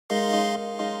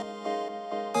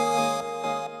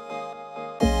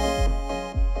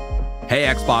Hey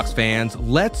Xbox fans,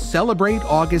 let's celebrate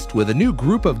August with a new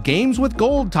group of Games with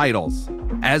Gold titles.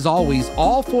 As always,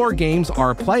 all 4 games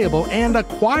are playable and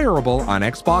acquirable on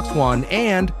Xbox One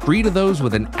and free to those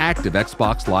with an active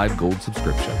Xbox Live Gold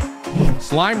subscription.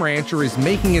 Slime Rancher is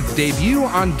making its debut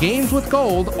on Games with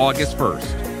Gold August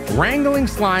 1st. Wrangling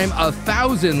slime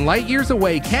 1,000 light years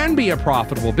away can be a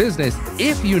profitable business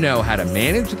if you know how to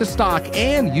manage the stock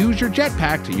and use your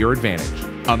jetpack to your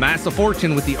advantage. Amass a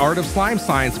fortune with the art of slime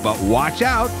science, but watch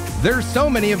out, there's so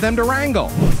many of them to wrangle.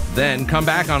 Then come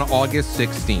back on August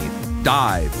 16th.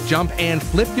 Dive, jump, and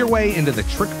flip your way into the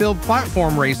trick-filled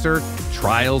platform racer,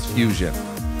 Trials Fusion.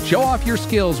 Show off your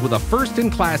skills with a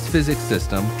first-in-class physics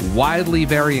system, widely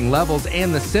varying levels,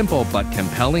 and the simple but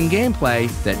compelling gameplay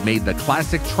that made the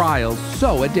classic Trials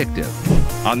so addictive.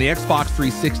 On the Xbox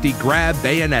 360, grab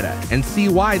Bayonetta and see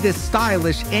why this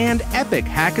stylish and epic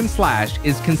hack and slash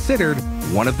is considered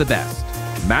one of the best.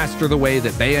 Master the way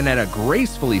that Bayonetta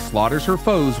gracefully slaughters her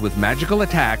foes with magical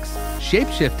attacks,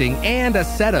 shape-shifting, and a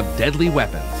set of deadly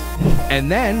weapons.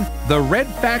 And then, the Red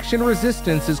Faction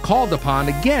Resistance is called upon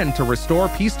again to restore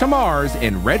peace to Mars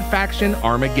in Red Faction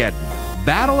Armageddon.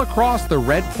 Battle across the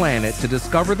Red Planet to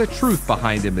discover the truth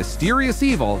behind a mysterious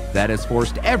evil that has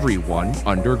forced everyone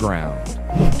underground.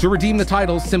 To redeem the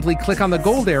titles, simply click on the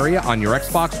gold area on your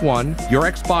Xbox One, your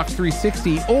Xbox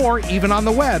 360, or even on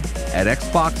the web at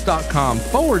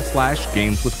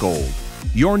xbox.com/gameswithgold.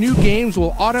 Your new games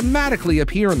will automatically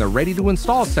appear in the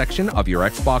ready-to-install section of your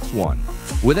Xbox One.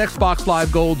 With Xbox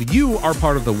Live Gold, you are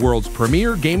part of the world's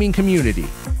premier gaming community.